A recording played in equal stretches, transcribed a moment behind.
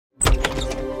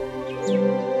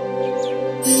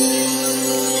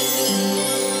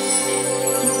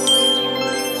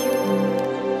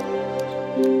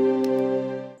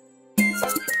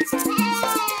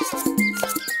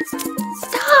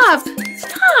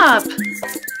up!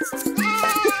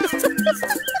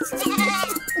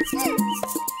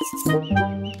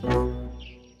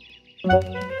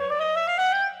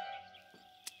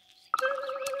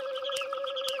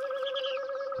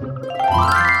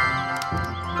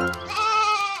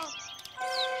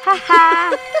 Ha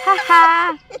ha! Ha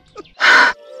ha!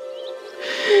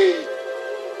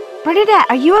 Bernadette,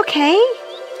 are you okay?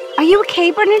 Are you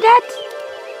okay, Bernadette?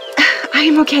 I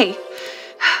am okay.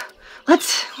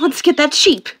 Let's get that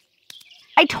sheep.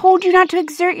 I told you not to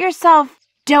exert yourself.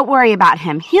 Don't worry about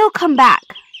him. He'll come back.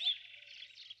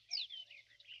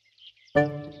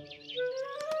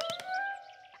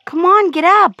 Come on, get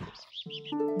up.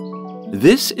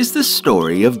 This is the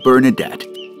story of Bernadette,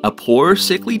 a poor,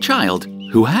 sickly child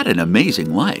who had an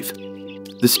amazing life.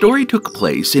 The story took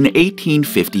place in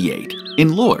 1858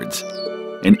 in Lourdes,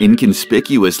 an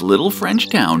inconspicuous little French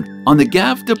town on the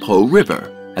Gave de Pau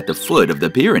River at the foot of the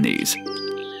Pyrenees,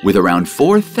 with around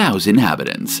 4,000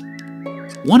 inhabitants.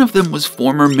 One of them was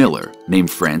former miller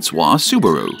named Francois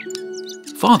Subaru,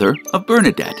 father of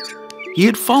Bernadette. He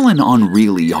had fallen on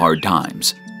really hard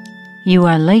times. You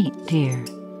are late, dear.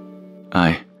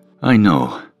 I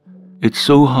know. It's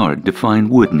so hard to find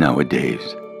wood nowadays.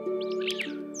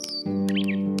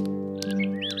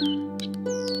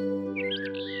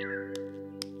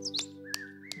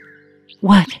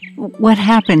 What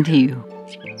happened to you?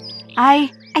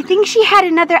 I think she had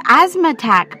another asthma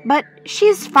attack, but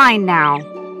she's fine now.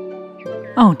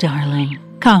 Oh, darling.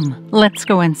 Come, let's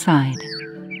go inside.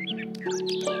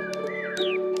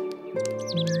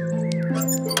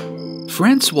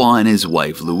 Francois and his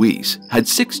wife Louise had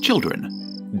 6 children.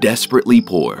 Desperately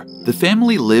poor, the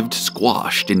family lived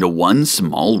squashed into one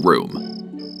small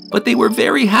room. But they were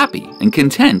very happy and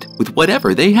content with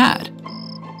whatever they had.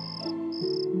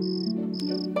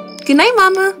 Good night,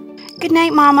 Mama. Good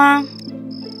night, Mama.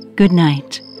 Good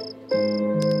night.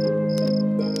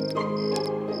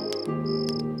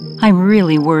 I'm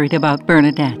really worried about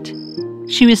Bernadette.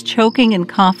 She was choking and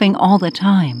coughing all the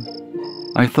time.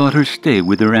 I thought her stay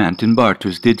with her aunt in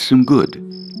Bartres did some good.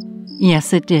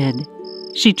 Yes, it did.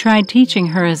 She tried teaching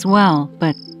her as well,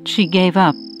 but she gave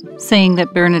up, saying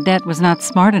that Bernadette was not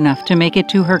smart enough to make it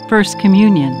to her first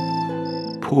communion.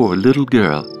 Poor little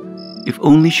girl. If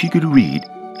only she could read,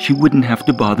 she wouldn't have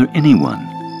to bother anyone.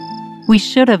 We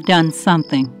should have done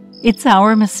something. It's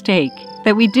our mistake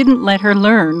that we didn't let her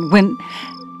learn when...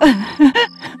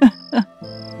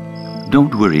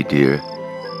 Don't worry, dear.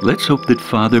 Let's hope that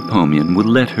Father Pomian will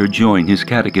let her join his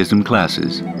catechism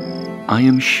classes. I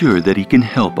am sure that he can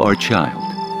help our child.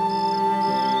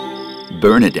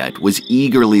 Bernadette was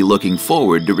eagerly looking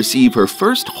forward to receive her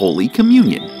first Holy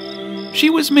Communion. She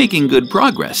was making good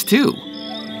progress, too.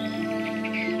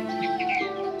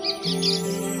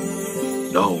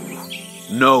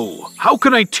 No. How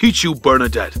can I teach you,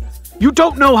 Bernadette? You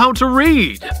don't know how to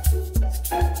read.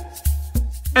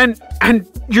 And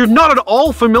you're not at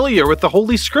all familiar with the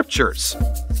Holy Scriptures.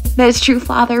 That is true,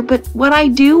 Father, but what I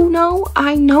do know,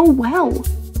 I know well.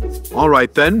 All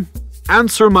right, then.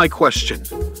 Answer my question.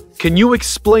 Can you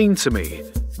explain to me,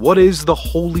 what is the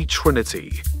Holy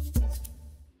Trinity?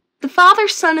 The Father,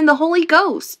 Son, and the Holy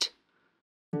Ghost.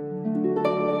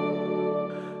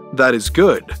 That is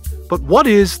good. But what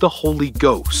is the Holy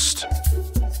Ghost?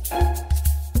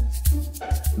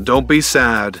 Don't be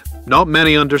sad. Not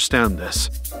many understand this.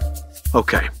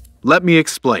 Okay, let me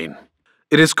explain.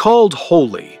 It is called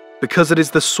holy because it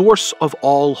is the source of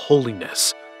all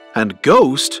holiness, and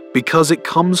ghost because it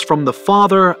comes from the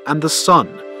Father and the Son,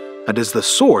 and is the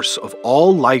source of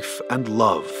all life and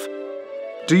love.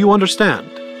 Do you understand?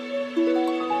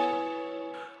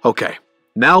 Okay,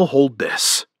 now hold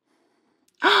this.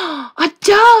 A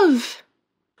dove!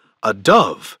 A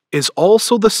dove is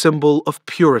also the symbol of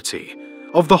purity,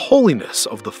 of the holiness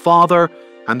of the Father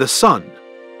and the Son,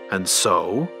 and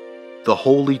so, the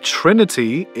Holy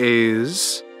Trinity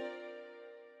is...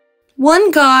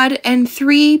 One God and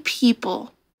 3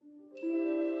 people.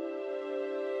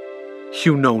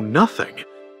 You know nothing,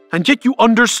 and yet you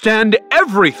understand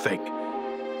everything.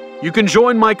 You can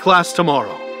join my class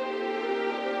tomorrow.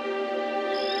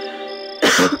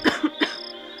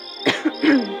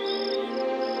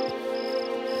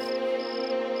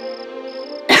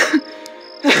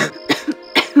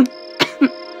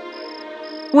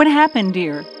 What happened,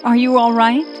 dear? Are you all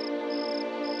right?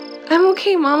 I'm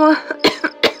okay, Mama.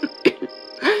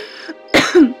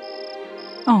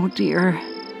 Oh, dear.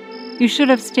 You should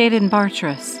have stayed in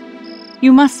Bartres.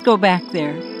 You must go back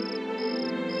there.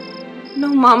 No,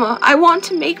 Mama. I want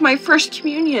to make my first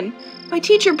communion. My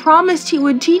teacher promised he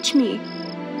would teach me.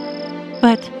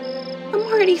 But... I'm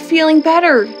already feeling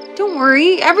better. Don't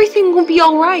worry. Everything will be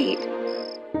all right.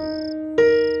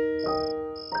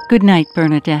 Good night,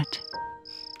 Bernadette.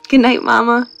 Good night,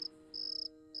 Mama.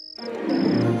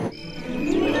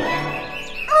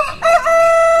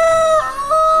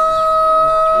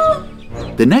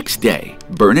 The next day,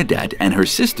 Bernadette and her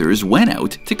sisters went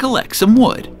out to collect some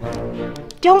wood.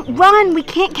 Don't run! We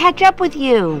can't catch up with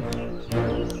you!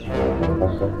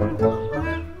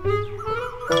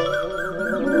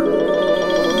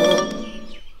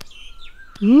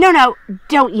 No,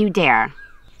 don't you dare!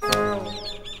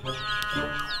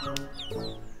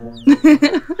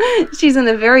 She's in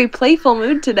a very playful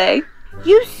mood today.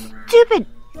 You stupid!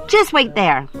 Just wait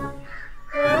there.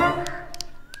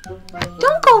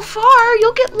 Don't go far,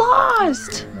 you'll get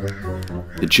lost.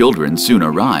 The children soon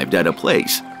arrived at a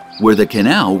place where the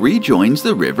canal rejoins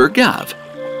the River Gave.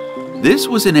 This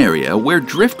was an area where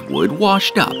driftwood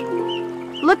washed up.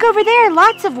 Look over there,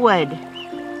 lots of wood.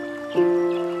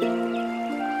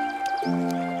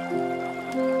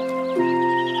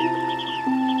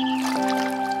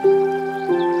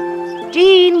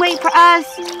 Jean, wait for us.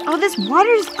 Oh, this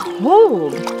water's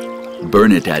cold.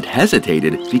 Bernadette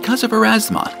hesitated because of her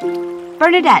asthma.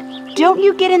 Bernadette, don't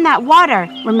you get in that water.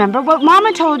 Remember what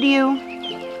Mama told you.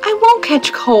 I won't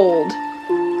catch cold.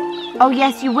 Oh,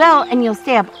 yes, you will, and you'll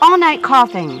stay up all night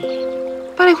coughing.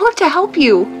 But I want to help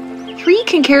you. 3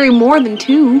 can carry more than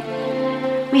 2.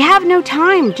 We have no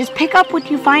time. Just pick up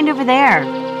what you find over there.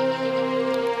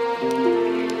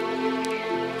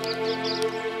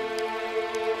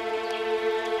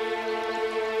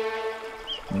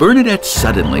 Bernadette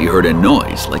suddenly heard a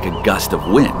noise like a gust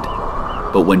of wind.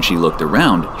 But when she looked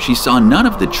around, she saw none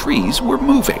of the trees were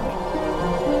moving.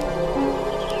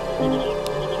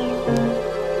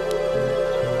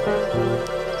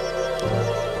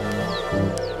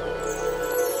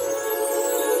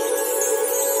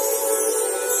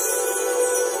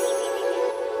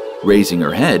 Raising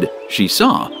her head, she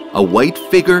saw a white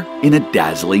figure in a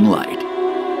dazzling light.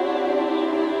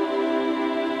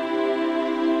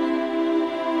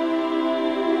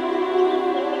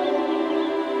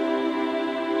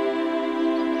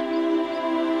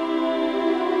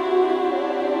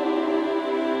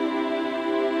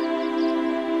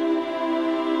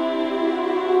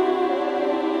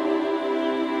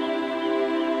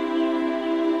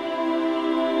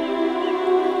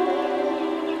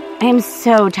 I am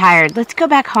so tired. Let's go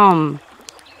back home.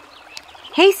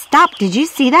 Hey, stop. Did you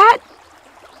see that?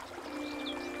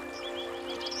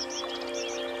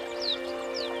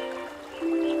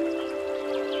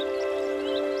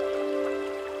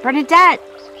 Bernadette!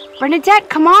 Bernadette,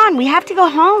 come on. We have to go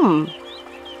home.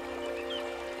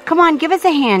 Come on, give us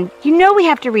a hand. You know we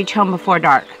have to reach home before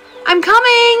dark. I'm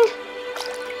coming!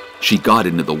 She got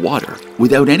into the water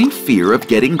without any fear of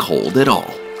getting cold at all.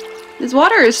 This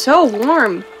water is so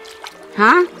warm.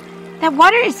 Huh? That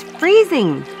water is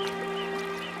freezing.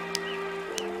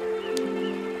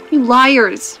 You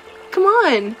liars. Come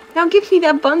on, now give me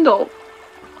that bundle.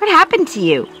 What happened to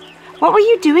you? What were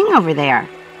you doing over there?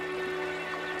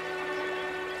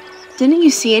 Didn't you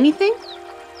see anything?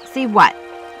 See what?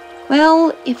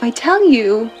 Well, if I tell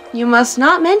you, you must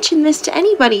not mention this to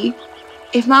anybody.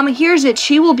 If Mama hears it,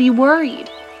 she will be worried.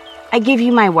 I give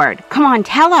you my word. Come on,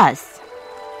 tell us.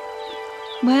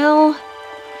 Well,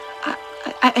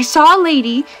 I saw a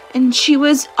lady, and she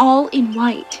was all in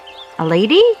white. A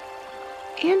lady?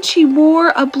 And she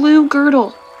wore a blue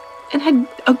girdle, and had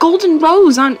a golden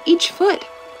rose on each foot.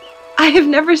 I have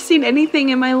never seen anything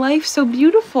in my life so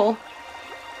beautiful.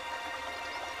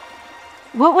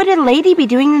 What would a lady be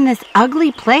doing in this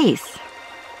ugly place?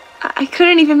 I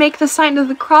couldn't even make the sign of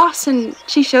the cross, and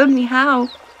she showed me how.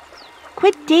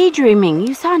 Quit daydreaming.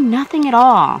 You saw nothing at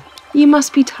all. You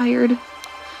must be tired.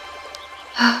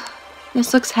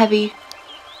 This looks heavy.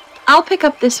 I'll pick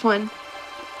up this one.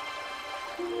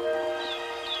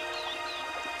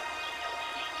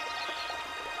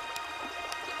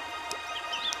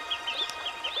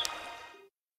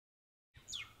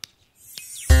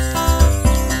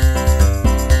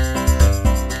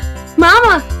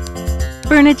 Mama!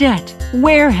 Bernadette,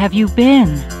 where have you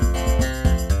been?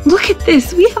 Look at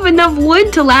this. We have enough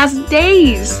wood to last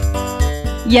days.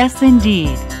 Yes,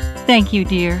 indeed. Thank you,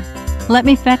 dear. Let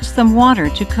me fetch some water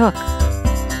to cook.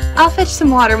 I'll fetch some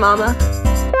water, Mama.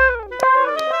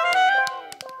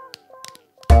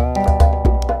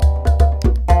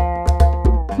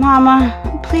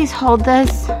 Mama, please hold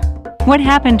this. What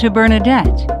happened to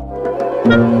Bernadette?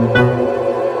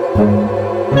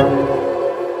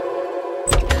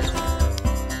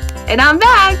 And I'm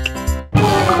back.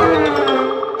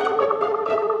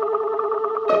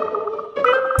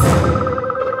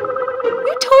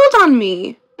 You told on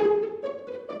me.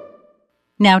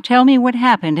 Now tell me what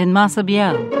happened in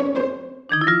Massabielle.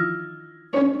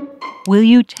 Will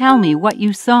you tell me what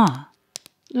you saw?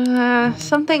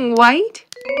 Something white?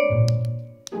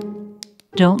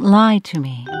 Don't lie to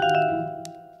me.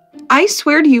 I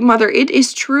swear to you, Mother, it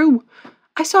is true.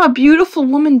 I saw a beautiful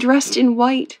woman dressed in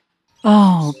white.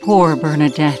 Oh, poor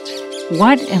Bernadette.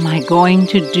 What am I going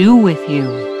to do with you?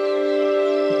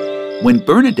 When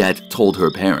Bernadette told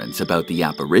her parents about the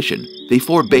apparition, they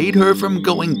forbade her from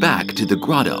going back to the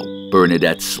grotto.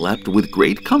 Bernadette slept with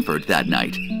great comfort that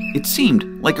night. It seemed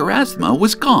like her asthma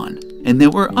was gone, and there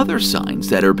were other signs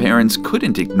that her parents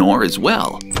couldn't ignore as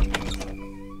well.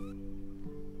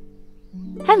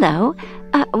 Hello.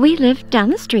 We live down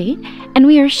the street, and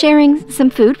we are sharing some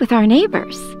food with our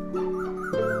neighbors.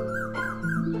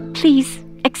 Please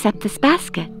accept this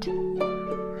basket.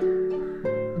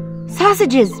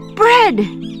 Sausages! Bread!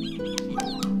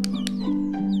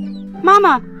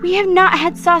 Mama, we have not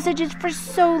had sausages for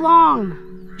so long.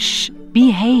 Shh,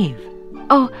 behave.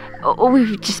 Oh, we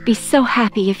would just be so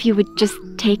happy if you would just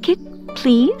take it,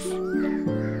 please.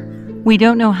 We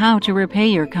don't know how to repay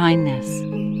your kindness,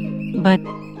 but...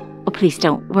 Oh, please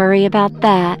don't worry about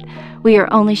that. We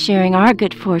are only sharing our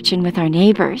good fortune with our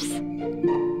neighbors.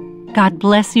 God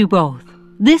bless you both.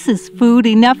 This is food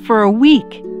enough for a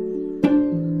week.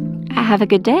 Have a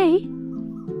good day.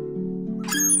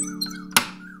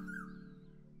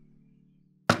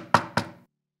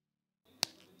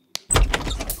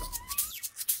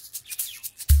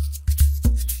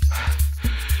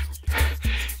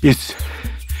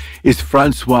 Is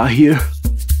Francois here?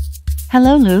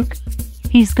 Hello, Luke.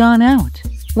 He's gone out.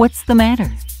 What's the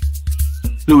matter?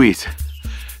 Louise,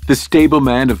 the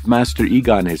stableman of Master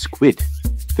Egon has quit.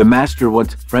 The master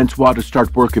wants Francois to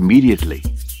start work immediately.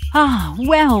 Ah,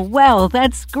 well,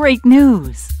 that's great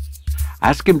news.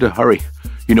 Ask him to hurry.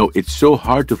 You know, it's so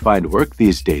hard to find work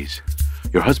these days.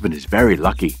 Your husband is very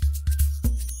lucky.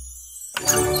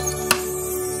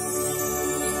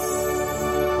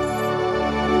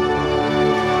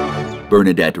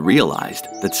 Bernadette realized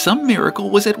that some miracle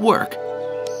was at work,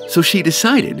 so she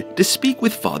decided to speak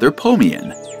with Father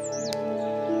Pomian.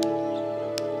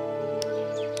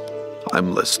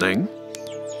 I'm listening.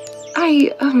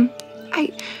 I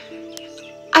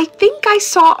think I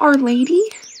saw Our Lady.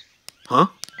 Huh?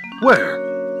 Where?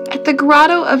 At the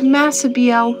grotto of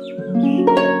Massabielle.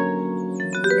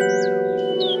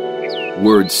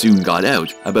 Word soon got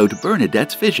out about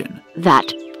Bernadette's vision.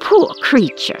 That poor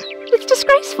creature. It's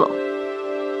disgraceful.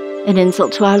 An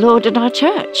insult to our Lord and our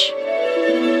church.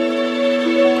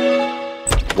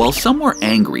 While some were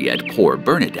angry at poor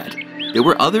Bernadette, there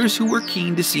were others who were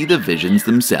keen to see the visions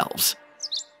themselves.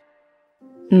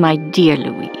 My dear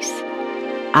Louise,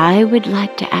 I would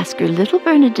like to ask your little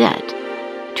Bernadette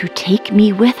to take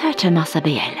me with her to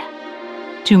Massabielle.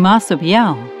 To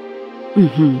Massabielle?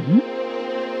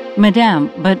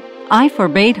 Madame, but I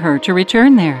forbade her to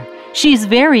return there. She's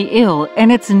very ill,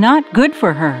 and it's not good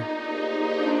for her.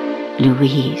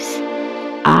 Louise,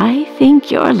 I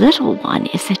think your little one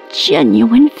is a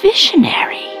genuine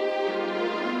visionary.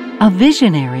 A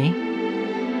visionary?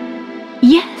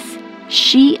 Yes,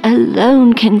 she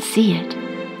alone can see it.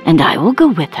 And I will go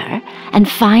with her and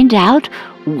find out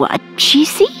what she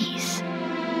sees.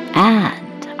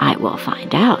 And I will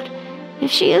find out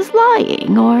if she is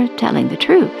lying or telling the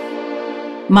truth.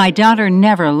 My daughter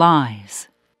never lies.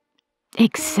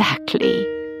 Exactly.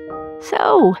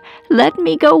 So, let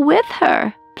me go with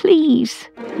her, please.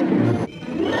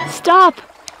 Stop,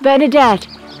 Bernadette.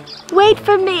 Wait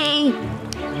for me.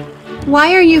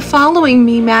 Why are you following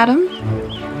me, madam?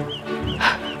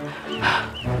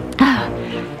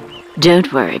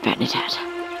 Don't worry, Bernadette.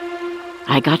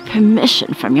 I got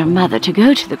permission from your mother to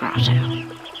go to the grotto.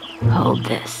 Hold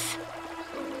this.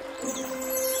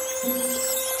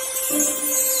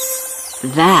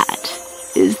 That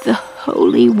is the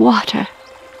holy water.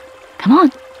 Come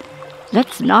on,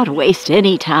 let's not waste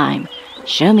any time.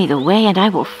 Show me the way and I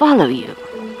will follow you.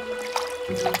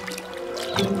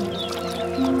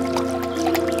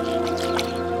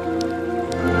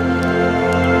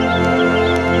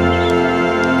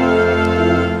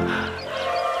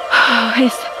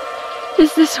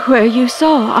 Is this where you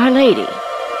saw Our Lady?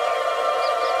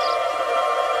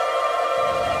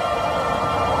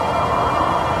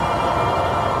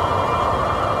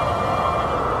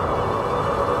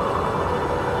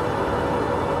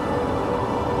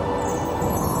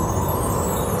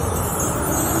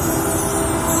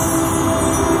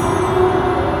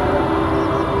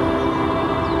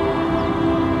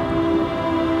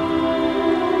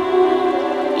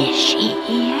 Is she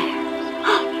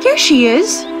here? Here she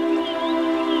is.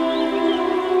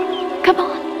 Come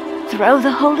on, throw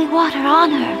the holy water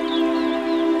on her.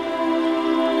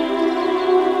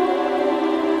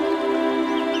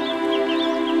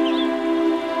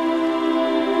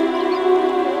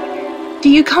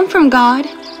 you come from God?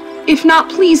 If not,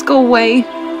 please go away.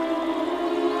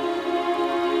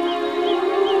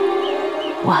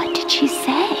 What did she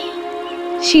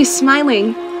say? She's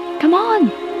smiling. Come on,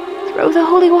 throw the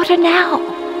holy water now.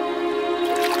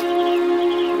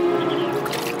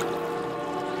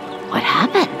 What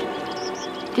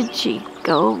happened? Did she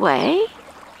go away?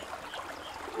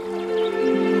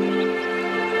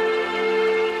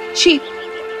 She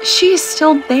is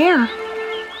still there.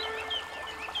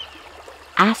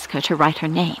 Ask her to write her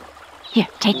name. Here,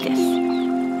 take this.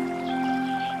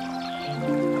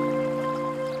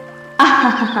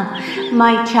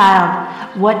 My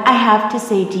child, what I have to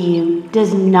say to you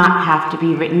does not have to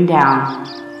be written down.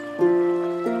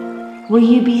 Will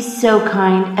you be so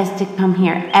kind as to come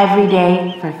here every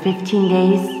day for 15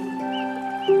 days?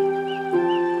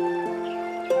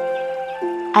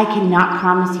 I cannot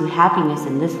promise you happiness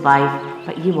in this life,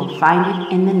 but you will find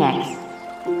it in the next.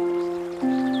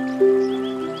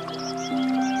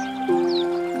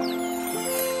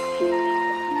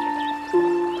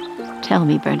 Tell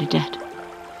me, Bernadette,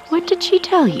 what did she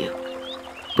tell you?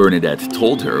 Bernadette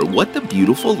told her what the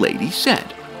beautiful lady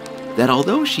said, that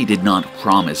although she did not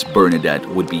promise Bernadette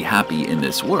would be happy in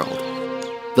this world,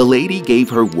 the lady gave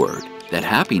her word that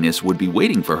happiness would be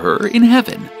waiting for her in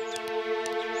heaven.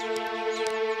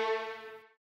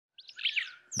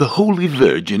 The Holy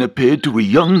Virgin appeared to a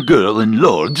young girl in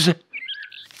Lourdes?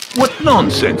 What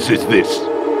nonsense is this?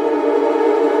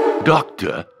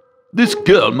 Doctor, this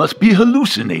girl must be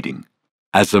hallucinating.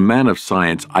 As a man of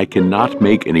science, I cannot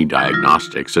make any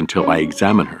diagnostics until I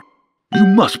examine her. You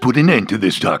must put an end to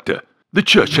this, Doctor. The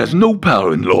Church has no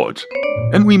power in Lourdes,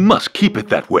 and we must keep it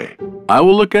that way. I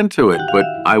will look into it, but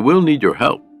I will need your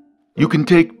help. You can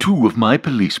take 2 of my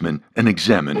policemen and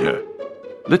examine her.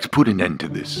 Let's put an end to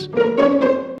this.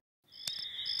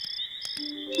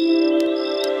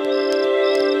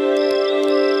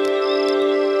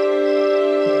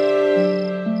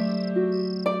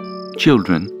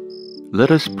 Children, let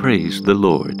us praise the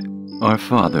Lord. Our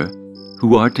Father,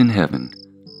 who art in heaven,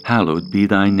 hallowed be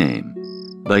thy name.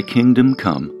 Thy kingdom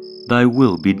come, thy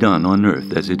will be done on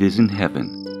earth as it is in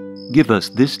heaven. Give us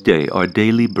this day our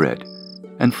daily bread,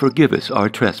 and forgive us our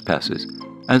trespasses,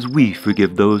 as we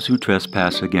forgive those who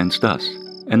trespass against us.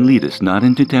 And lead us not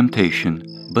into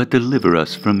temptation, but deliver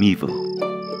us from evil.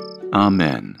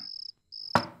 Amen.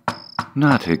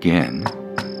 Not again.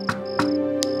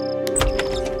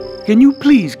 Can you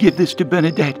please give this to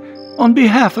Bernadette on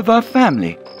behalf of our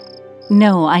family?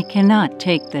 No, I cannot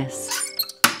take this.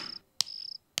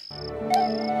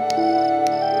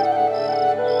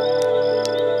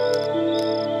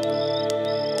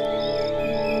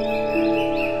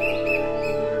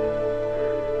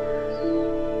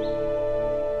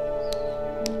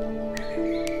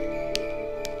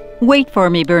 Wait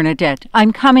for me, Bernadette.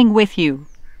 I'm coming with you.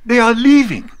 They are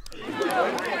leaving.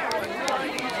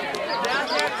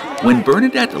 When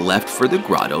Bernadette left for the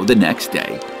grotto the next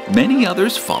day, many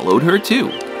others followed her too.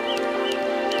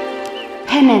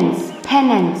 Penance,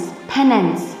 penance,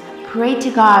 penance. Pray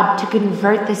to God to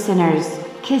convert the sinners.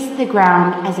 Kiss the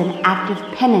ground as an act of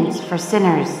penance for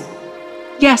sinners.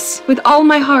 Yes, with all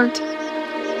my heart.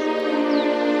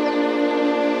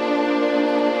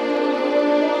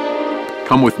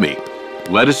 Come with me.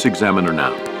 Let us examine her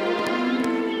now.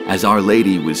 As Our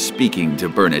Lady was speaking to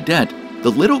Bernadette, the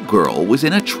little girl was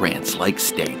in a trance-like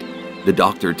state. The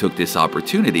doctor took this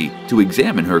opportunity to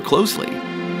examine her closely.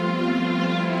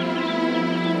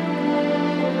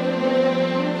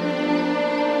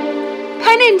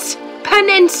 Penance!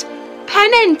 Penance!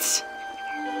 Penance!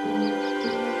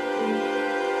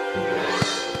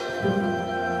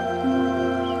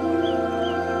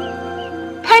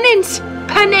 Penance!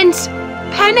 Penance!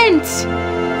 Penance!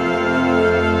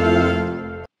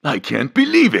 I can't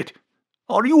believe it.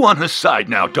 Are you on her side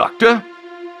now, Doctor?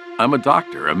 I'm a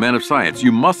doctor, a man of science.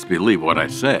 You must believe what I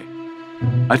say.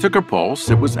 I took her pulse.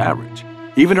 It was average.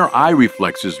 Even her eye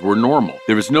reflexes were normal.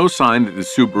 There is no sign that the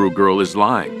Subaru girl is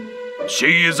lying.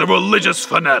 She is a religious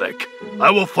fanatic.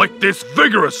 I will fight this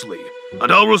vigorously, and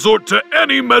I'll resort to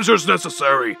any measures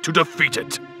necessary to defeat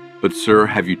it. But, sir,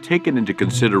 have you taken into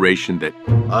consideration that...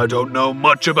 I don't know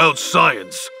much about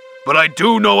science, but I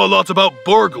do know a lot about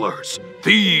burglars,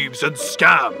 thieves, and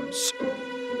scams.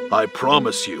 I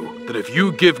promise you that if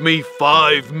you give me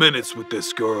 5 minutes with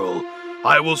this girl,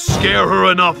 I will scare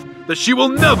her enough that she will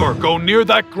never go near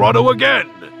that grotto again.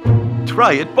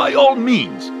 Try it by all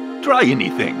means. Try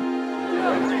anything.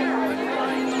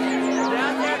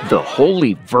 The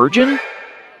Holy Virgin?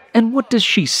 And what does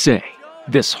she say,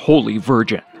 this Holy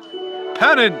Virgin?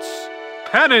 Penance!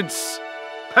 Penance!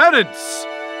 Penance!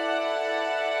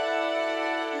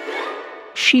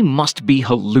 She must be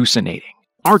hallucinating.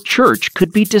 Our church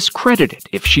could be discredited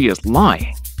if she is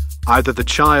lying. Either the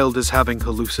child is having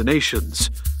hallucinations,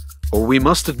 or we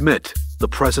must admit the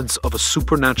presence of a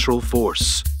supernatural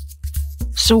force.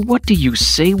 So what do you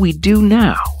say we do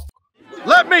now?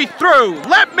 Let me through!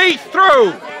 Let me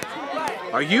through!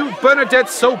 Are you Bernadette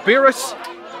Soberis?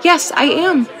 Yes, I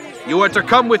am. You are to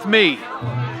come with me.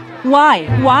 Why?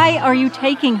 Why are you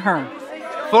taking her?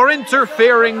 For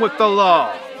interfering with the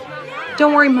law.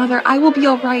 Don't worry, Mother. I will be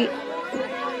all right.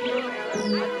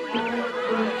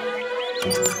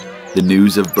 The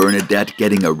news of Bernadette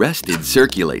getting arrested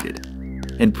circulated,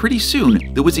 and pretty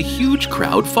soon there was a huge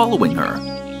crowd following her.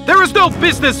 There is no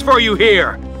business for you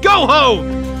here! Go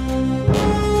home!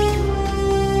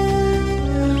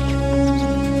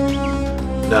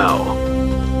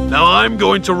 Now I'm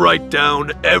going to write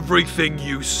down everything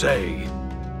you say.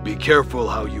 Be careful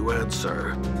how you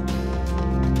answer.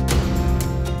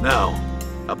 Now,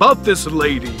 about this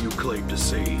lady you claim to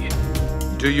see.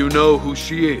 Do you know who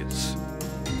she is?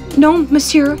 No,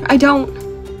 Monsieur, I don't.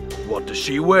 What does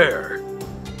she wear?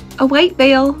 A white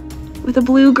veil with a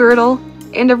blue girdle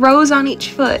and a rose on each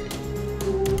foot.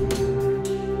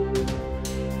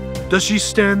 Does she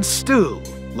stand still,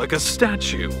 like a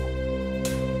statue?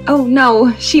 Oh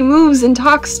no, she moves and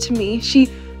talks to me. She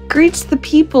greets the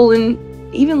people and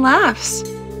even laughs.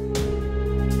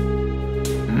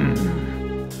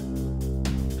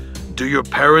 Do your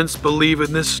parents believe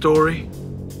in this story?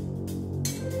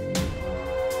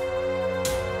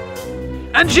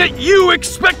 And yet you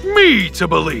expect me to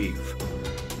believe?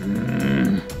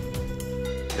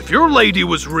 If your lady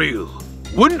was real,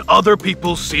 wouldn't other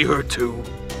people see her too?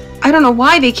 I don't know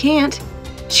why they can't.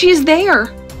 She is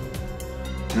there.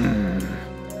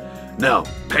 Now,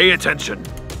 pay attention.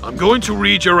 I'm going to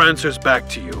read your answers back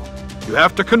to you. You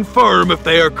have to confirm if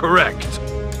they are correct.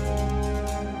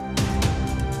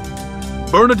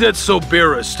 Bernadette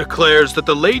Soberis declares that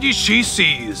the lady she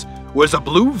sees wears a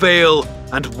blue veil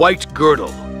and white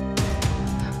girdle.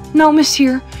 No,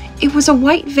 Monsieur. It was a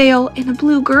white veil and a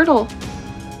blue girdle.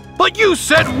 But you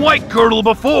said white girdle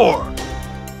before!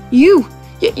 You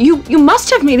must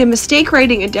have made a mistake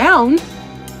writing it down.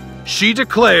 She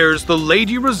declares the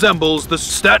lady resembles the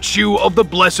statue of the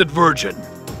Blessed Virgin.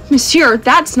 Monsieur,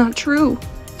 that's not true.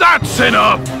 That's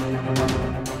enough!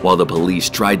 While the police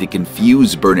tried to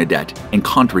confuse Bernadette and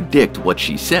contradict what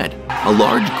she said, a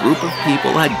large group of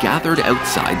people had gathered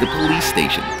outside the police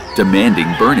station, demanding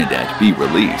Bernadette be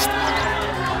released.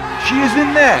 She is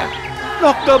in there,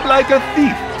 locked up like a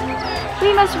thief.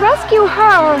 We must rescue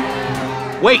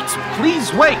her. Wait,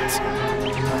 please wait!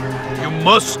 You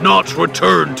must not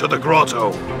return to the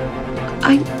grotto.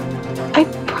 I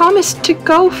promised to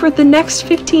go for the next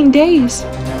 15 days.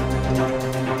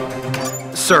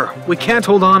 Sir, we can't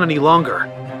hold on any longer.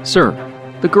 Sir,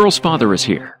 the girl's father is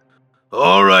here.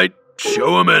 All right,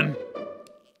 show him in.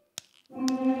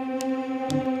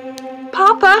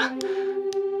 Papa!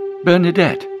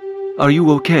 Bernadette, are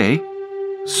you okay?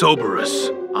 Soberis,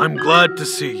 I'm glad to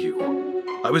see you.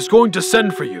 I was going to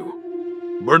send for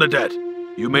you. Bernadette,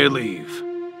 you may leave.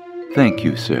 Thank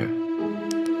you, sir.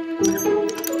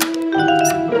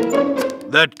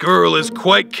 That girl is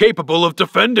quite capable of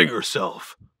defending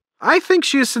herself. I think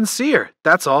she is sincere,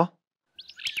 that's all.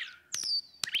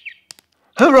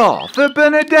 Hurrah for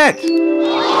Bernadette!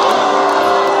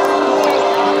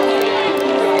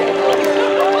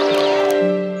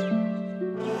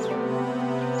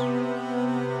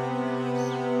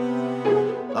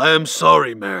 I am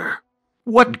sorry, Mayor.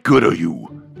 What good are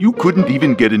you? You couldn't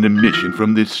even get an admission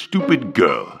from this stupid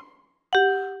girl.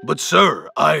 But sir,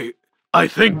 I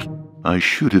think... I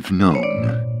should have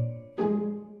known.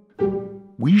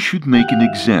 We should make an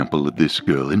example of this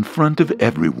girl in front of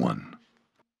everyone.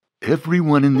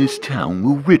 Everyone in this town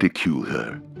will ridicule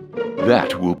her.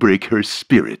 That will break her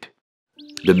spirit.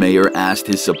 The mayor asked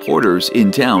his supporters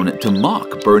in town to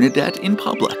mock Bernadette in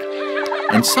public,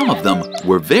 and some of them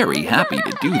were very happy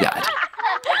to do that.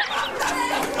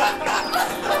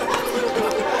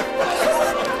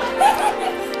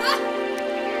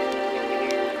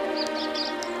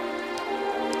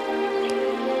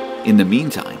 In the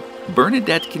meantime,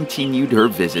 Bernadette continued her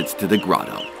visits to the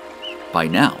grotto. By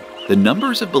now, the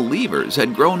numbers of believers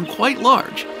had grown quite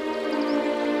large.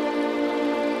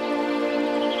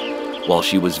 While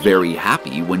she was very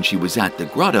happy when she was at the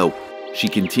grotto, she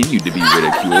continued to be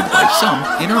ridiculed by some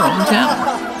in her own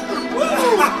town.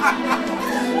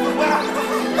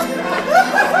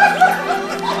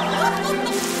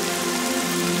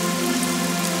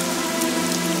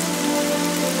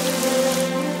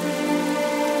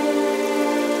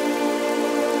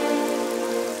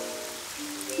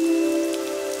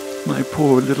 My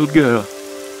poor little girl.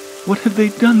 What have they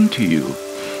done to you?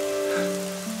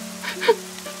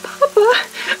 Papa,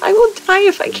 I will die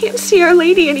if I can't see Our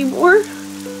Lady anymore.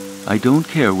 I don't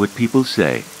care what people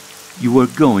say. You are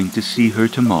going to see her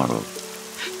tomorrow.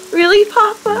 Really,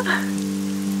 Papa?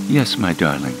 Yes, my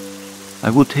darling. I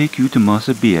will take you to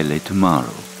Massabielle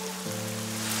tomorrow.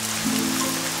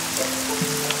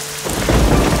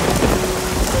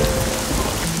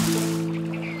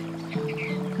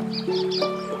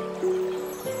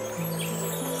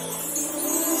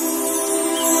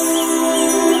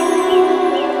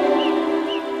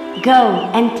 Go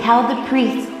and tell the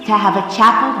priest to have a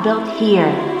chapel built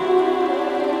here.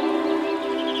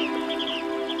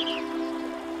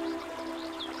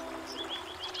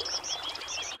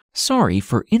 Sorry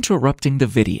for interrupting the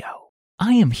video.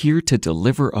 I am here to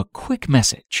deliver a quick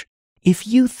message. If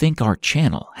you think our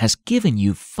channel has given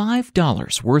you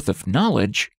 $5 worth of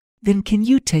knowledge, then can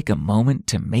you take a moment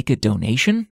to make a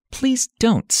donation? Please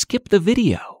don't skip the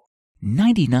video.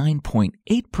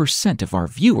 99.8% of our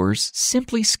viewers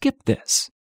simply skip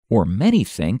this, or many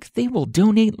think they will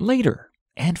donate later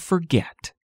and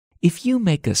forget. If you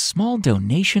make a small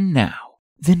donation now,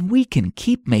 then we can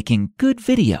keep making good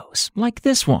videos like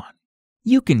this one.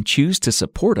 You can choose to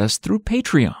support us through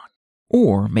Patreon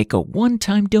or make a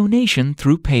one-time donation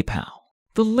through PayPal.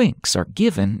 The links are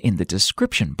given in the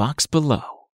description box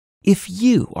below. If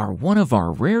you are one of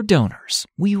our rare donors,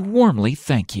 we warmly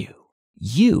thank you.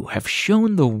 You have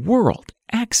shown the world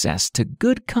access to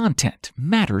good content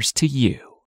matters to you.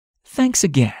 Thanks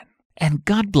again, and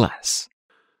God bless.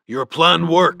 Your plan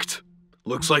worked.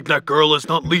 Looks like that girl is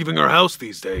not leaving her house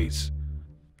these days.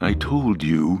 I told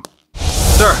you.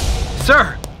 Sir!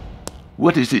 Sir!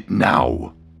 What is it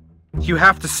now? You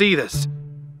have to see this.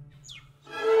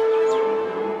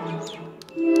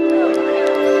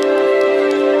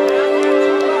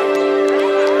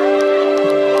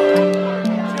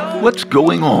 What's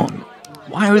going on?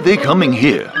 Why are they coming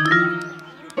here?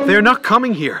 They're not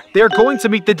coming here. They're going to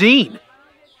meet the Dean.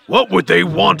 What would they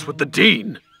want with the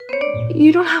Dean?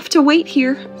 You don't have to wait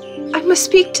here. I must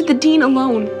speak to the Dean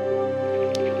alone.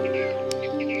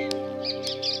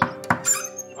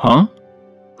 Huh?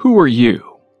 Who are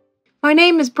you? My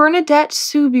name is Bernadette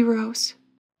Subiros.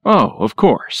 Oh, of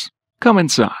course. Come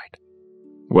inside.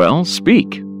 Well,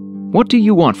 speak. What do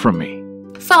you want from me?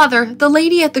 Father, the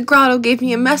lady at the grotto gave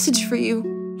me a message for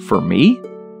you. For me?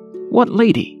 What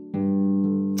lady?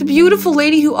 The beautiful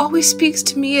lady who always speaks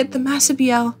to me at the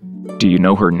Massabielle. Do you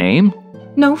know her name?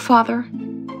 No, Father.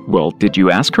 Well, did you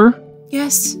ask her?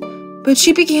 Yes, but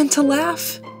she began to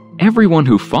laugh. Everyone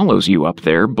who follows you up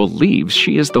there believes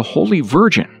she is the Holy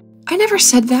Virgin. I never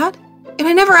said that, and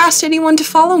I never asked anyone to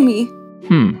follow me.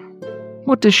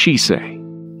 What does she say?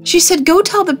 She said go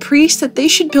tell the priest that they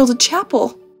should build a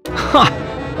chapel. Ha!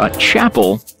 A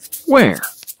chapel? Where?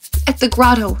 At the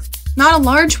grotto. Not a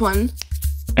large one.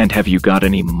 And have you got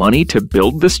any money to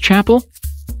build this chapel?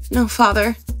 No,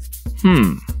 Father.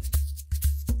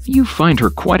 You find her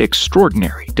quite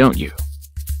extraordinary, don't you?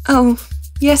 Oh,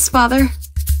 yes, Father.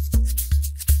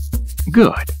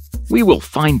 Good. We will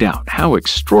find out how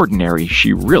extraordinary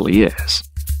she really is.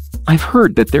 I've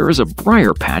heard that there is a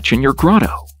briar patch in your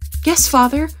grotto. Yes,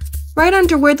 Father. Right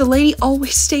under where the lady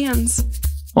always stands.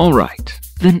 All right.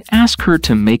 Then ask her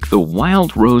to make the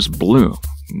wild rose bloom,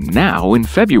 now in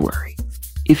February.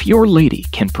 If your lady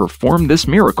can perform this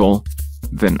miracle,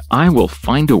 then I will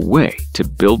find a way to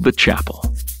build the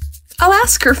chapel. I'll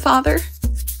ask her, Father.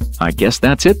 I guess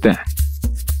that's it then.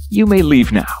 You may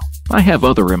leave now. I have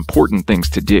other important things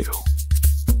to do.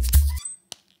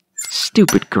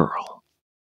 Stupid girl.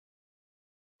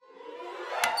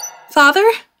 Father?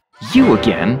 You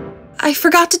again? I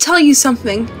forgot to tell you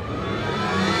something.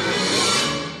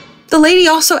 The lady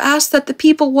also asked that the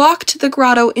people walk to the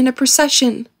grotto in a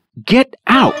procession. Get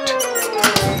out!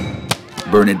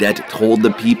 Bernadette told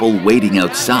the people waiting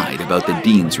outside about the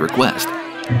Dean's request.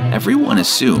 Everyone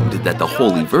assumed that the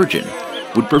Holy Virgin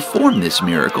would perform this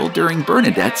miracle during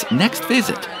Bernadette's next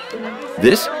visit.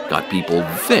 This got people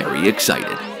very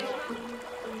excited.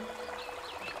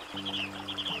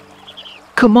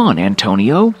 Come on,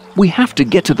 Antonio. We have to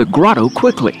get to the grotto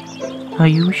quickly. Are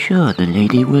you sure the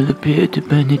lady will appear to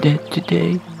Bernadette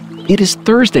today? It is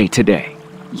Thursday today.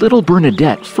 Little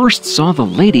Bernadette first saw the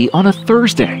lady on a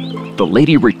Thursday. The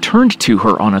lady returned to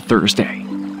her on a Thursday.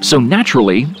 So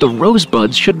naturally, the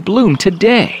rosebuds should bloom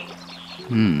today.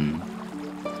 Come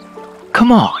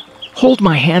on, hold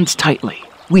my hands tightly.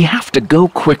 We have to go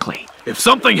quickly. If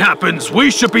something happens,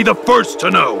 we should be the first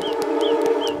to know.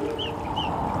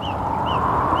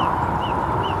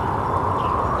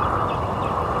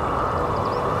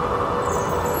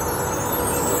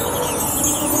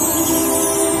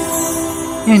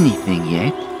 anything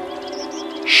yet?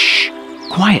 Shh!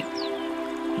 Quiet!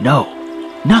 No,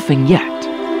 nothing yet.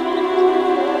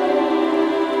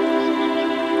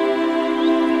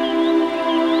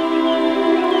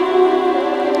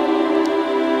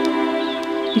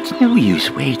 It's no use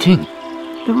waiting.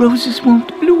 The roses won't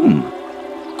bloom.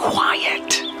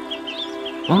 Quiet!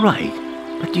 All right,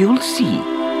 but you'll see.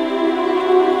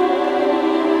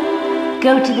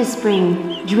 Go to the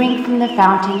spring, drink from the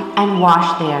fountain, and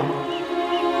wash there.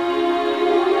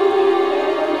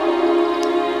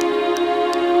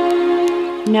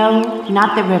 No,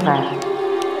 not the river.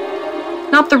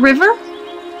 Not the river?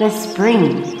 The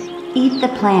spring. Eat the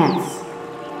plants.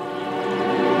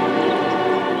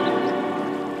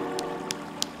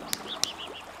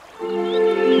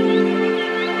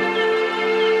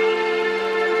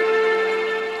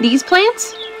 These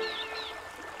plants?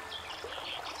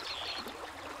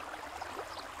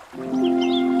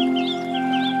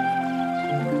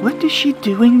 What is she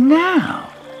doing now?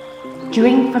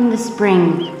 Drink from the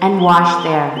spring and wash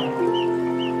there.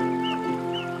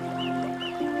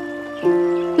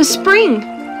 The spring!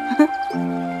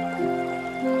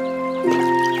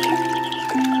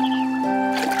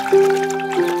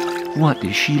 What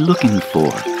is she looking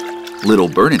for? Little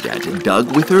Bernadette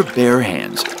dug with her bare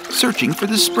hands, searching for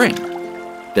the spring.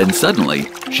 Then suddenly,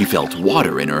 she felt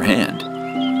water in her hand.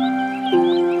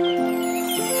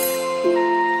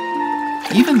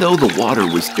 Even though the water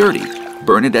was dirty,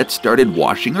 Bernadette started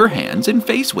washing her hands and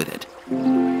face with it.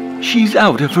 She's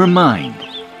out of her mind.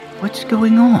 What's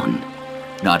going on?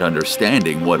 Not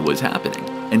understanding what was happening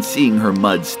and seeing her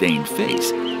mud-stained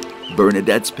face,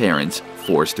 Bernadette's parents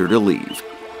forced her to leave.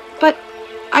 But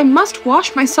I must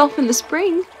wash myself in the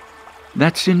spring.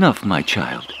 That's enough, my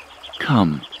child.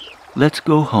 Come, let's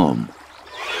go home.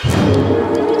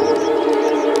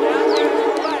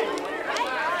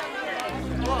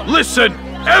 Listen,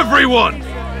 everyone!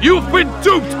 You've been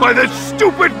duped by this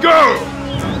stupid girl!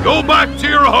 Go back to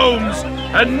your homes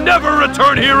and never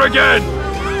return here again!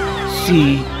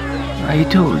 See, I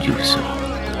told you so.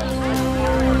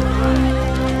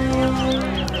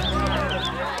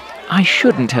 I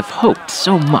shouldn't have hoped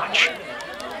so much.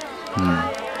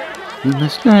 We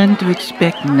must learn to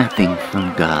expect nothing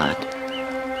from God.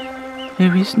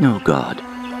 There is no God.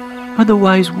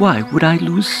 Otherwise, why would I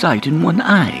lose sight in one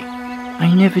eye?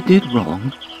 I never did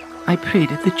wrong. I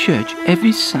prayed at the church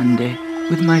every Sunday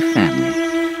with my family.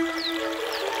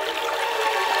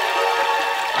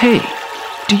 Hey,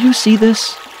 do you see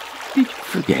this?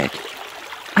 Forget.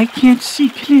 I can't see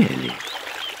clearly.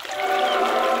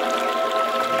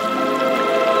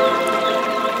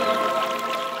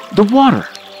 The water.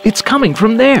 It's coming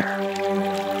from there.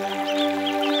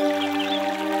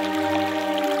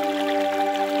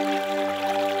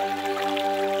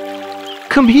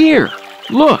 Come here.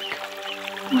 Look.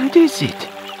 What is it?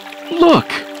 Look.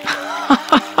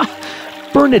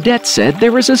 Bernadette said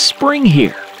there is a spring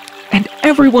here, and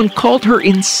everyone called her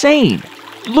insane.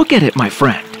 Look at it, my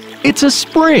friend. It's a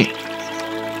spring.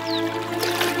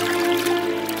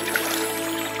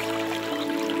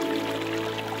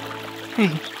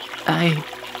 Hey,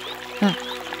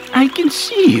 I can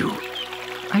see you.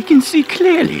 I can see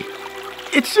clearly.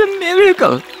 It's a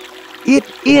miracle. It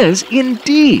is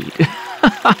indeed.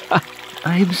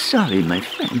 I'm sorry, my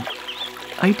friend.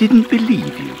 I didn't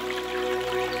believe you.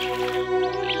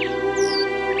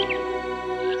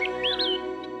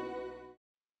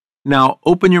 Now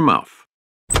open your mouth.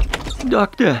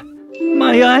 Doctor,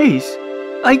 my eyes.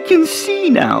 I can see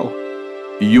now.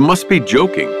 You must be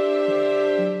joking.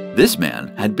 This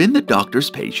man had been the doctor's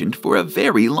patient for a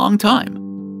very long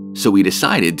time, so he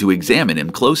decided to examine him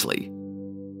closely.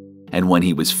 And when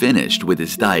he was finished with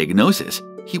his diagnosis,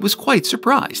 he was quite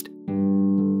surprised.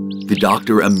 The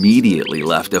doctor immediately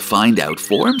left to find out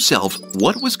for himself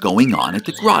what was going on at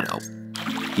the grotto.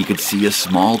 He could see a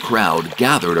small crowd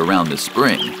gathered around the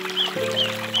spring.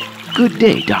 Good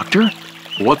day, Doctor.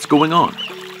 What's going on?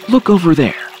 Look over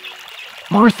there.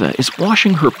 Martha is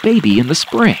washing her baby in the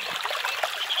spring.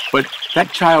 But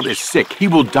that child is sick. He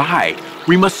will die.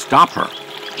 We must stop her.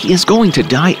 He is going to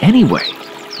die anyway.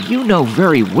 You know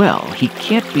very well he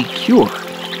can't be cured.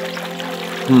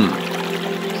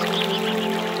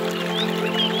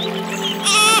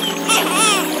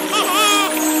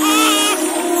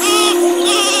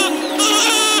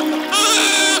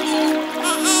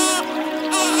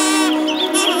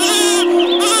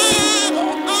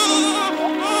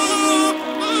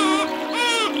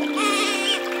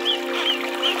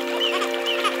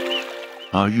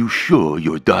 Are you sure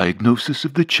your diagnosis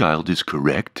of the child is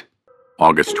correct?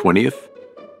 August 20th.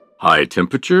 High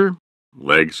temperature.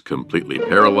 Legs completely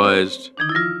paralyzed.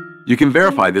 You can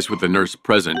verify this with the nurse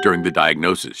present during the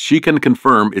diagnosis. She can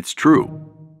confirm it's true.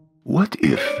 What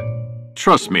if?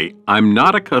 Trust me, I'm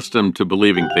not accustomed to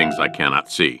believing things I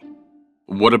cannot see.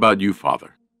 What about you,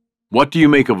 Father? What do you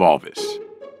make of all this?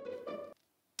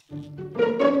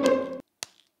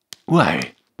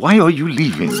 Why are you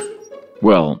leaving?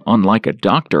 Well, unlike a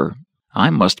doctor, I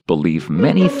must believe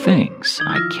many things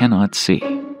I cannot see.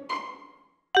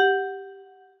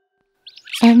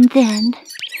 And then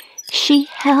she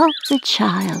held the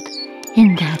child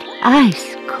in that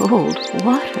ice-cold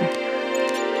water.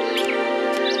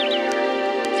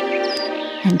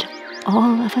 And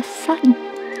all of a sudden,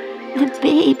 the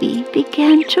baby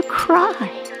began to cry.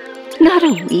 Not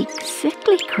a weak,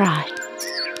 sickly cry,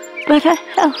 but a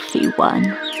healthy one.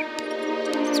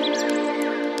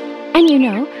 And you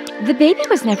know, the baby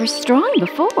was never strong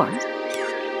before.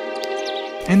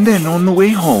 And then on the way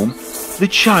home, the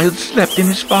child slept in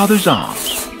his father's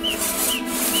arms.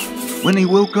 When he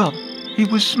woke up, he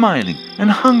was smiling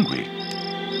and hungry.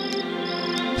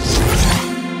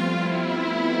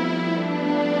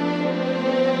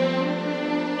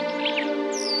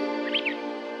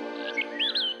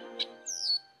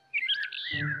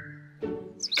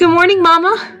 Good morning,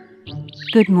 Mama.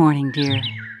 Good morning, dear.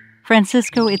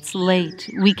 Francisco, it's late.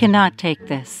 We cannot take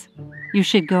this. You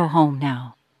should go home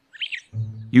now.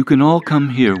 You can all come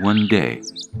here one day.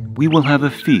 We will have a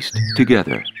feast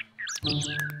together.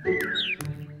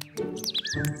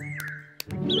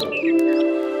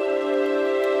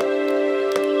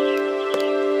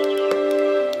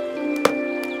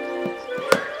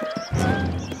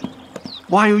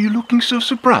 Why are you looking so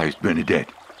surprised, Bernadette?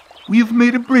 We have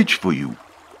made a bridge for you.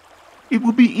 It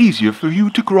will be easier for you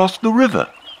to cross the river.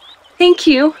 Thank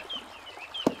you.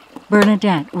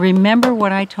 Bernadette, remember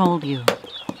what I told you.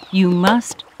 You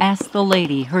must ask the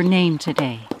lady her name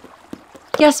today.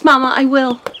 Yes, Mama, I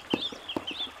will.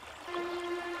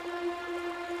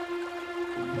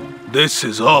 This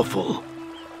is awful.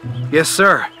 Yes,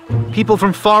 sir. People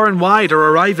from far and wide are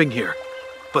arriving here.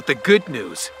 But the good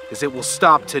news is it will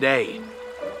stop today.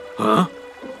 Huh?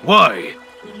 Why?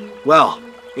 Well,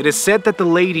 it is said that the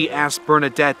lady asked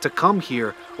Bernadette to come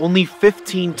here only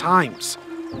 15 times.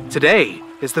 Today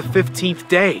is the 15th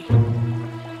day.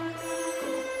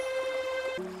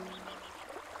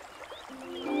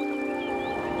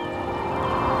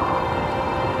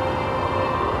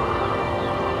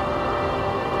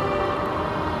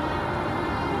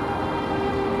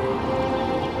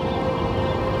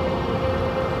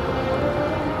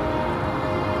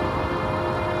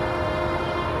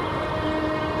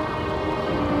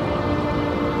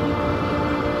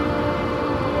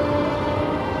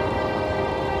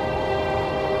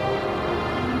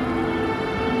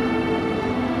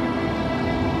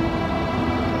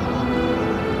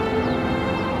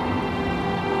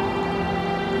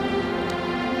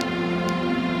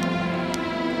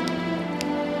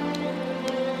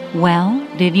 Well,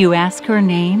 did you ask her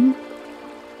name?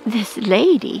 This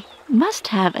lady must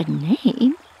have a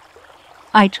name.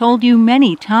 I told you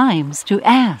many times to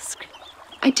ask.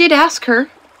 I did ask her.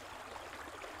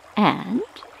 And?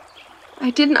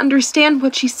 I didn't understand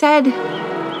what she said.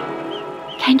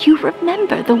 Can you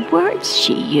remember the words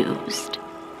she used?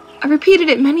 I repeated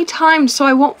it many times so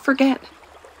I won't forget.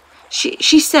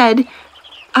 She said,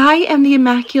 "I am the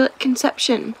Immaculate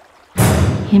Conception."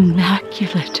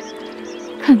 Immaculate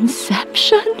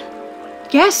Conception?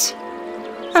 Yes,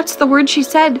 that's the word she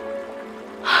said.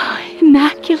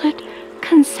 Immaculate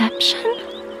Conception?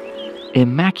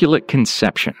 Immaculate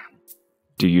Conception.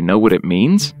 Do you know what it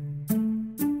means?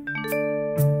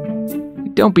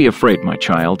 Don't be afraid, my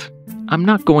child. I'm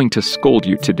not going to scold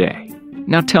you today.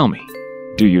 Now tell me,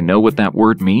 do you know what that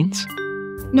word means?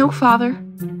 No, Father.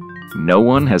 No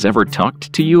one has ever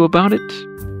talked to you about it?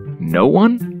 No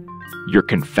one? Your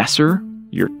confessor?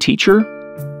 Your teacher?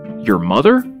 Your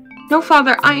mother? No,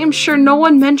 Father, I am sure no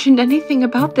one mentioned anything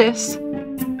about this.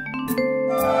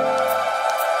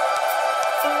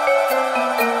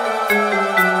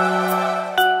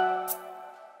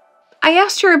 I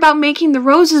asked her about making the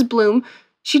roses bloom.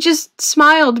 She just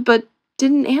smiled but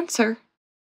didn't answer.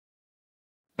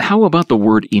 How about the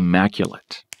word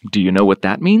immaculate? Do you know what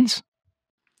that means?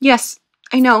 Yes,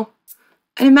 I know.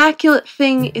 An immaculate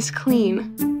thing is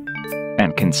clean.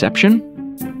 And conception?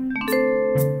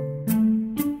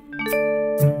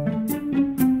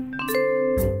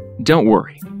 Don't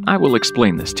worry, I will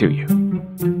explain this to you.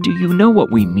 Do you know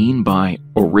what we mean by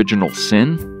original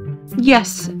sin?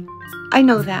 Yes, I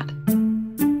know that.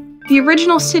 The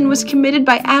original sin was committed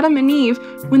by Adam and Eve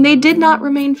when they did not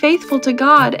remain faithful to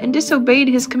God and disobeyed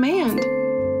His command.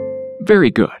 Very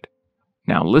good.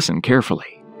 Now listen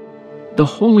carefully. The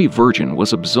Holy Virgin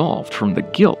was absolved from the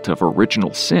guilt of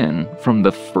original sin from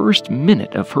the first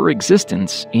minute of her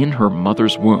existence in her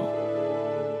mother's womb.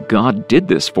 God did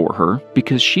this for her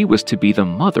because she was to be the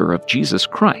mother of Jesus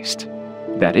Christ,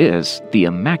 that is, the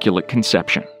Immaculate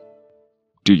Conception.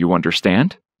 Do you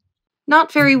understand?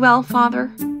 Not very well,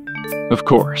 Father. Of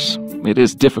course, it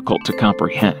is difficult to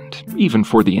comprehend, even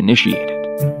for the initiated.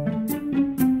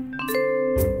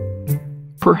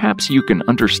 Perhaps you can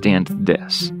understand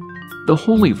this. The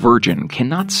Holy Virgin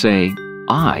cannot say,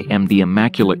 "I am the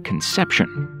Immaculate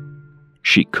Conception."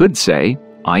 She could say,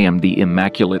 "I am the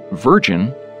Immaculate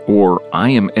Virgin," or "I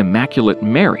am Immaculate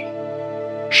Mary."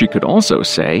 She could also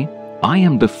say, "I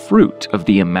am the fruit of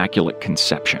the Immaculate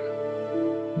Conception."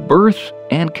 Birth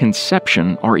and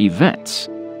conception are events,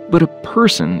 but a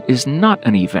person is not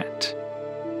an event.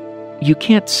 You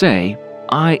can't say,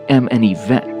 "I am an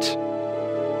event."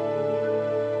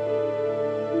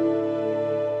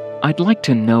 I'd like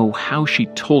to know how she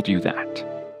told you that.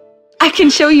 I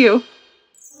can show you.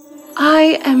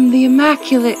 I am the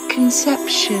Immaculate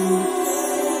Conception.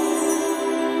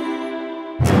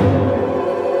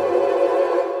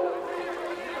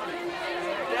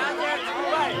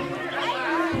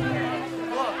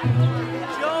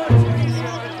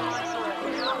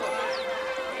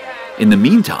 In the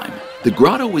meantime, the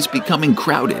grotto was becoming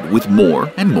crowded with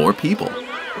more and more people,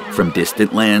 from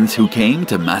distant lands who came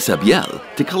to Massabielle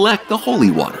to collect the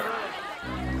holy water.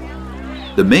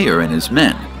 The mayor and his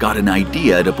men got an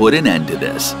idea to put an end to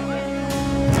this.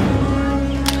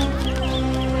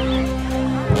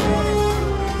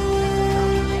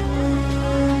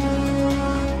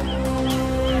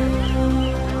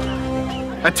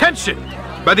 Attention!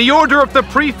 By the order of the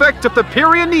prefect of the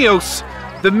Pyrenees,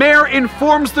 the mayor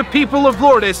informs the people of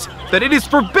Lourdes that it is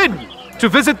forbidden to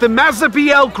visit the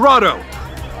Massabielle grotto,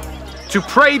 to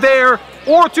pray there,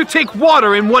 or to take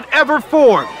water in whatever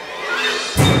form.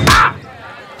 Ah!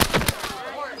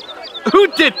 Who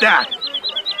did that?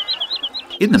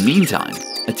 In the meantime,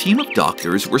 a team of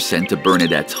doctors were sent to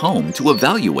Bernadette's home to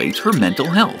evaluate her mental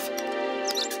health.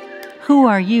 Who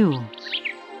are you?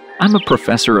 I'm a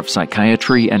professor of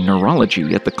psychiatry and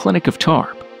neurology at the Clinic of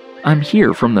Tarbes. I'm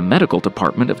here from the medical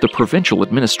department of the provincial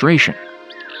administration.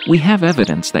 We have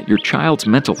evidence that your child's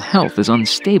mental health is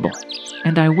unstable,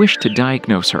 and I wish to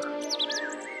diagnose her.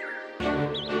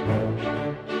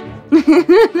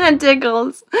 That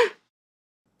tickles.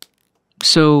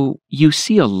 So, you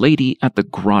see a lady at the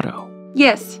grotto.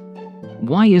 Yes.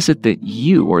 Why is it that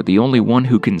you are the only one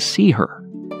who can see her?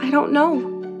 I don't know.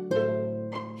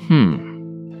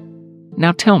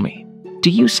 Now tell me,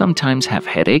 do you sometimes have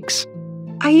headaches?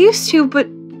 I used to, but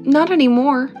not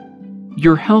anymore.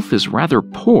 Your health is rather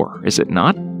poor, is it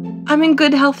not? I'm in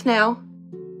good health now.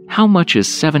 How much is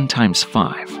 7 times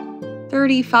 5?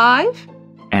 35?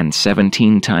 And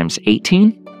 17 times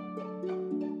 18?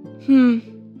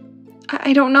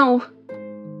 I don't know.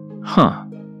 Huh.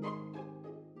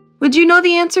 Would you know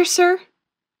the answer, sir?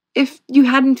 If you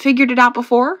hadn't figured it out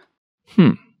before?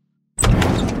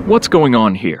 What's going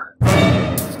on here?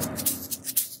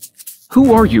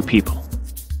 Who are you people?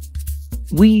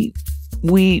 We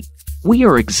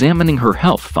are examining her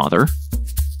health, Father.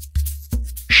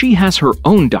 She has her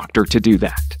own doctor to do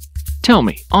that. Tell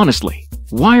me, honestly,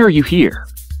 why are you here?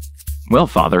 Well,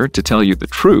 Father, to tell you the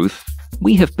truth,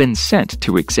 we have been sent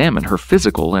to examine her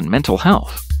physical and mental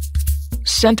health.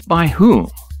 Sent by whom?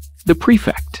 The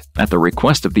prefect, at the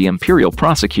request of the imperial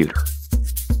prosecutor.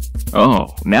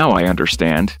 Oh, now I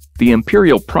understand. The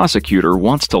imperial prosecutor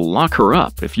wants to lock her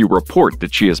up if you report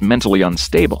that she is mentally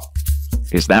unstable.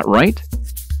 Is that right?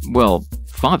 Well,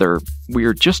 Father,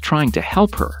 we're just trying to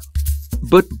help her.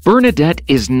 But Bernadette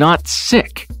is not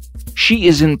sick. She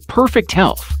is in perfect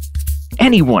health.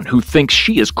 Anyone who thinks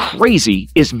she is crazy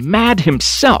is mad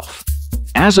himself.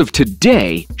 As of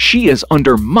today, she is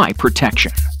under my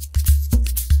protection.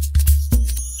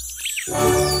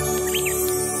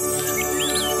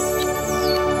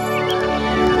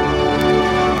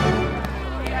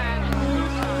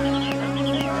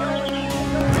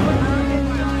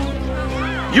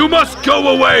 You must go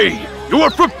away! You are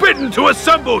forbidden to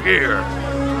assemble here!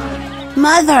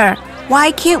 Mother,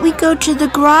 why can't we go to the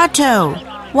grotto?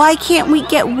 Why can't we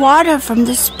get water from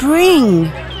the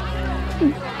spring?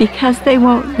 Because they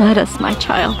won't let us, my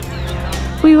child.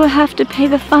 We will have to pay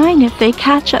the fine if they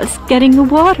catch us getting the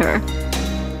water.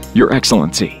 Your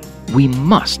Excellency, we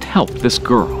must help this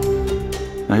girl.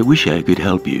 I wish I could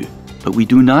help you, but we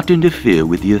do not interfere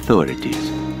with the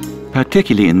authorities.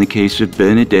 Particularly in the case of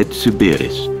Bernadette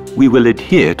Subiris, we will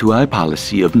adhere to our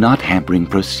policy of not hampering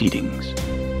proceedings.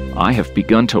 I have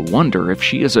begun to wonder if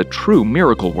she is a true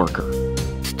miracle worker.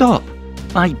 Stop!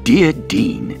 My dear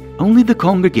Dean, only the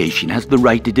congregation has the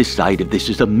right to decide if this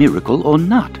is a miracle or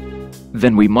not.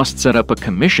 Then we must set up a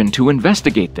commission to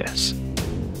investigate this.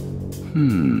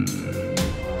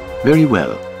 Very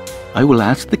well. I will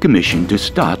ask the commission to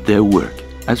start their work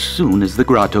as soon as the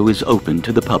grotto is open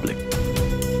to the public.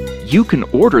 You can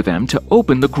order them to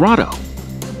open the grotto.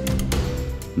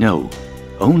 No,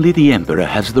 only the Emperor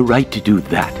has the right to do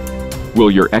that.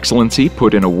 Will Your Excellency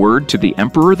put in a word to the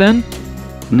Emperor then?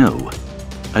 No,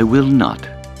 I will not.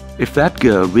 If that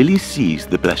girl really sees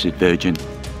the Blessed Virgin,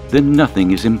 then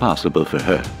nothing is impossible for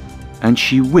her, and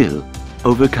she will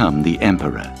overcome the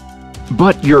Emperor.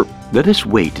 But Let us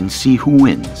wait and see who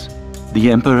wins,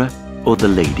 the Emperor or the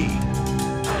lady.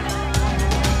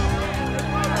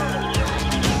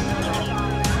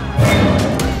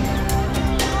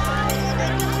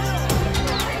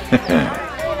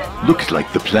 Looks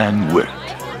like the plan worked.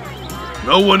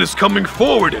 No one is coming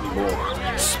forward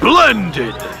anymore.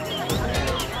 Splendid!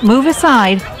 Move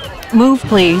aside. Move,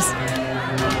 please.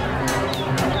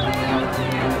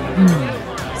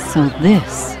 So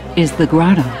this is the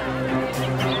grotto.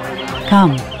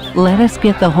 Come, let us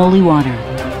get the holy water.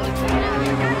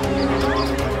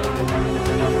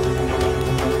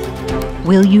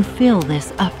 Will you fill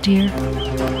this up, dear?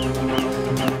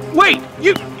 Wait!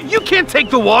 You can't take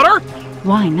the water!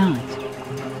 Why not?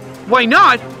 Why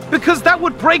not? Because that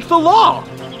would break the law!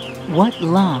 What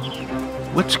law?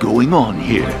 What's going on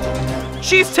here?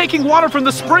 She's taking water from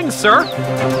the spring, sir!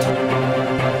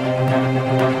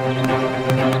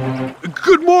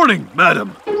 Good morning,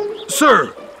 madam.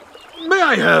 Sir, may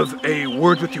I have a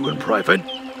word with you in private?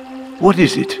 What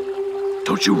is it?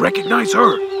 Don't you recognize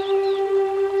her?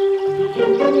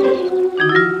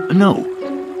 No,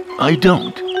 I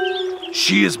don't.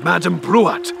 She is Madame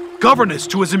Bruat, governess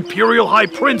to His Imperial High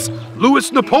Prince, Louis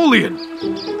Napoleon.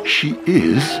 She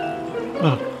is?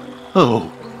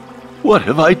 Oh, what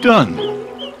have I done?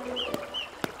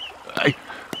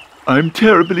 I'm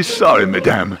terribly sorry,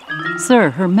 madame. Sir,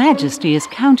 Her Majesty is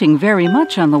counting very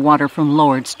much on the water from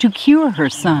Lourdes to cure her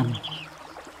son.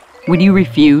 Would you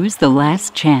refuse the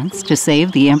last chance to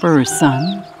save the Emperor's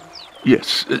son?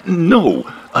 Yes, no,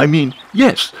 I mean,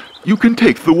 yes, you can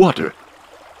take the water.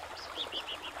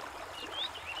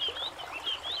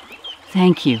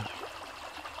 Thank you.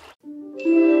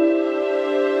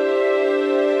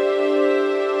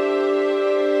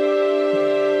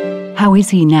 How is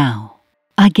he now?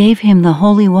 I gave him the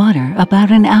holy water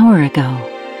about an hour ago.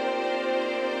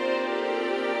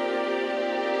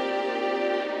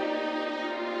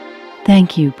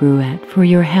 Thank you, Bruat, for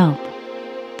your help.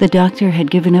 The doctor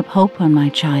had given up hope on my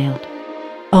child.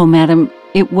 Oh, madam,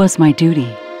 it was my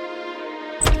duty.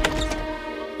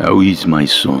 How is my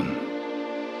son?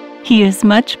 He is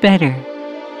much better.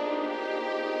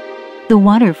 The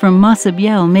water from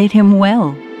Massabielle made him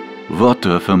well.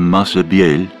 Water from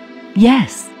Massabielle?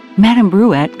 Yes, Madame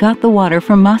Bruat got the water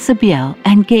from Massabielle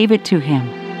and gave it to him.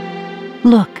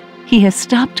 Look, he has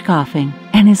stopped coughing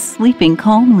and is sleeping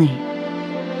calmly.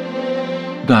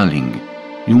 Darling,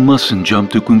 you mustn't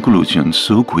jump to conclusions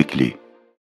so quickly.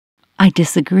 I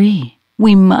disagree.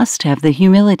 We must have the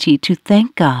humility to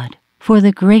thank God for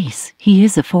the grace He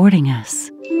is affording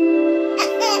us.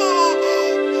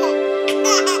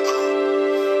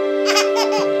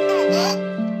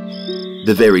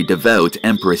 The very devout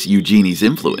Empress Eugenie's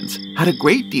influence had a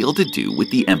great deal to do with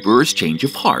the Emperor's change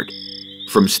of heart,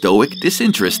 from stoic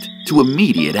disinterest to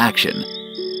immediate action.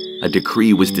 A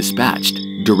decree was dispatched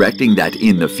directing that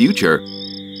in the future,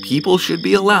 people should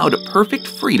be allowed perfect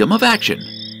freedom of action.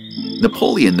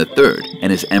 Napoleon III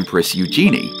and his Empress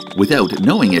Eugenie, without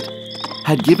knowing it,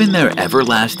 had given their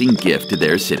everlasting gift to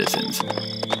their citizens,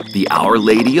 the Our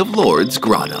Lady of Lourdes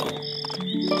Grotto.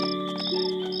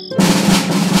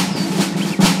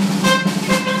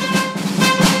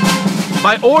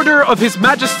 By order of His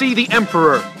Majesty the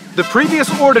Emperor, the previous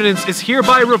ordinance is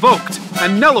hereby revoked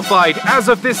and nullified as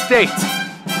of this date.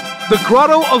 The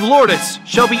Grotto of Lourdes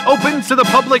shall be open to the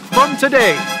public from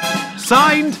today.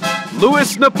 Signed,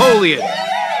 Louis Napoleon.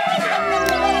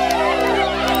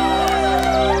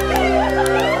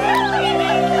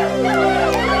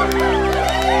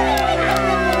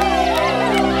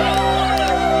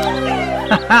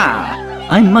 Ha!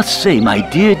 I must say, my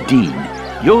dear Dean,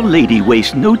 your lady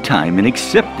wastes no time in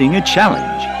accepting a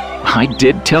challenge. I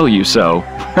did tell you so.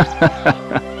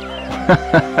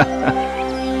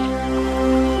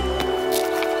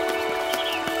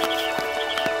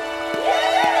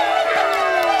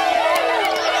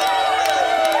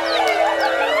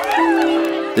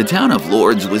 The town of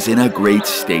Lourdes was in a great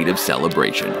state of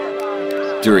celebration.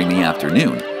 During the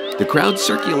afternoon, the crowd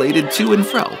circulated to and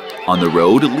fro on the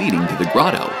road leading to the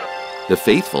grotto. The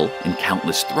faithful, in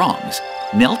countless throngs,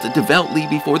 knelt devoutly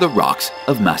before the rocks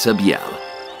of Massabielle.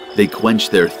 They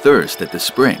quenched their thirst at the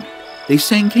spring. They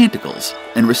sang canticles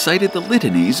and recited the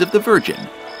litanies of the Virgin,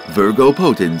 Virgo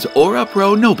potens ora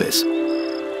pro nobis.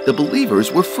 The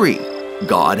believers were free.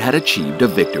 God had achieved a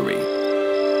victory.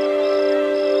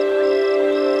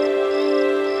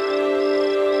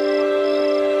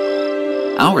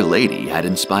 Our Lady had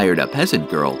inspired a peasant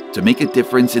girl to make a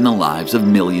difference in the lives of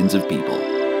millions of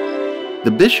people. The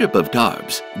Bishop of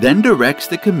Tarbes then directs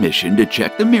the commission to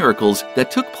check the miracles that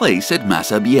took place at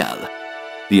Massabielle.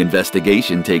 The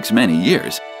investigation takes many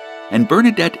years, and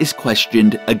Bernadette is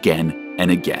questioned again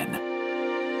and again.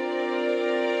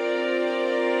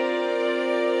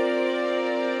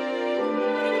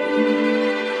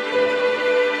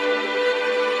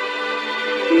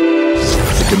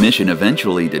 The commission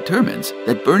eventually determines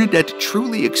that Bernadette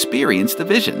truly experienced the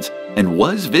visions and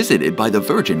was visited by the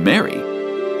Virgin Mary.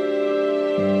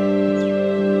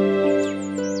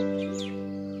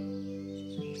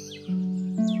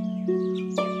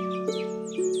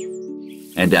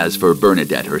 And as for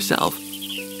Bernadette herself,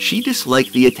 she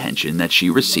disliked the attention that she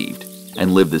received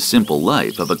and lived the simple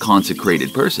life of a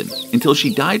consecrated person until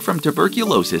she died from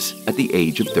tuberculosis at the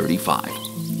age of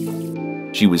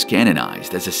 35. She was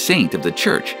canonized as a saint of the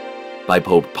Church by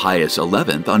Pope Pius XI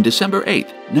on December 8,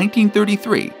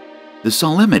 1933, the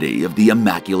Solemnity of the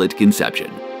Immaculate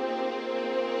Conception.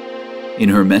 In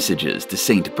her messages to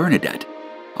Saint Bernadette,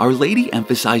 Our Lady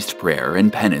emphasized prayer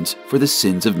and penance for the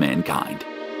sins of mankind.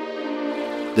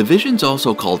 The visions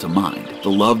also call to mind the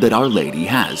love that Our Lady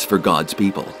has for God's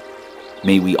people.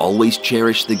 May we always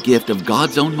cherish the gift of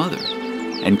God's own mother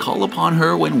and call upon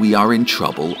her when we are in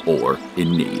trouble or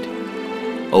in need.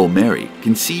 O Mary,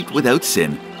 conceived without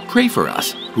sin, pray for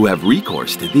us who have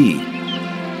recourse to thee.